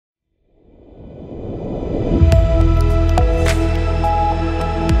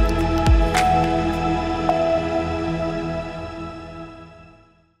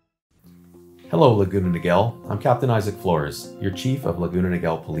Hello Laguna Niguel, I'm Captain Isaac Flores, your Chief of Laguna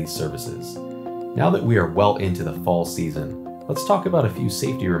Niguel Police Services. Now that we are well into the fall season, let's talk about a few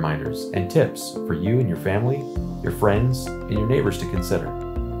safety reminders and tips for you and your family, your friends, and your neighbors to consider.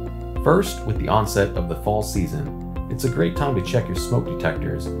 First, with the onset of the fall season, it's a great time to check your smoke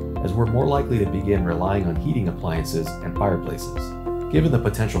detectors as we're more likely to begin relying on heating appliances and fireplaces. Given the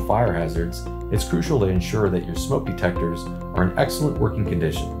potential fire hazards, it's crucial to ensure that your smoke detectors are in excellent working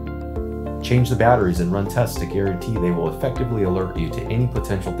condition. Change the batteries and run tests to guarantee they will effectively alert you to any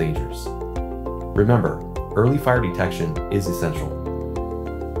potential dangers. Remember, early fire detection is essential.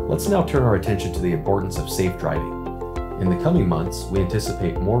 Let's now turn our attention to the importance of safe driving. In the coming months, we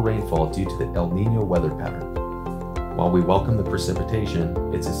anticipate more rainfall due to the El Niño weather pattern. While we welcome the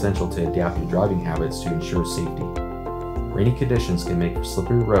precipitation, it's essential to adapt your driving habits to ensure safety. Rainy conditions can make for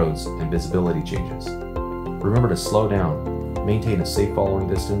slippery roads and visibility changes. Remember to slow down, maintain a safe following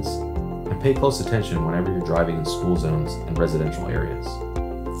distance, and pay close attention whenever you're driving in school zones and residential areas.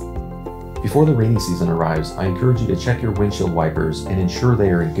 Before the rainy season arrives, I encourage you to check your windshield wipers and ensure they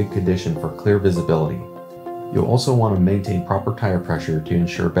are in good condition for clear visibility. You'll also want to maintain proper tire pressure to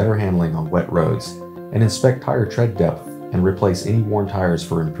ensure better handling on wet roads, and inspect tire tread depth and replace any worn tires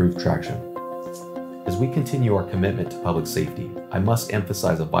for improved traction. As we continue our commitment to public safety, I must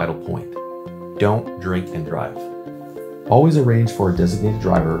emphasize a vital point. Don't drink and drive. Always arrange for a designated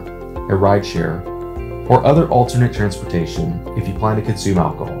driver, a rideshare, or other alternate transportation if you plan to consume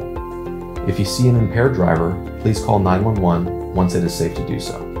alcohol. If you see an impaired driver, please call 911 once it is safe to do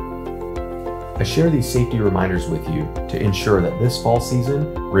so. I share these safety reminders with you to ensure that this fall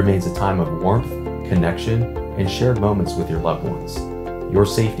season remains a time of warmth, connection, and shared moments with your loved ones. Your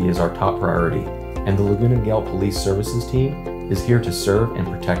safety is our top priority, and the Laguna Niguel Police Services team is here to serve and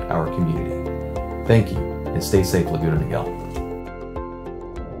protect our community. Thank you, and stay safe, Laguna Niguel.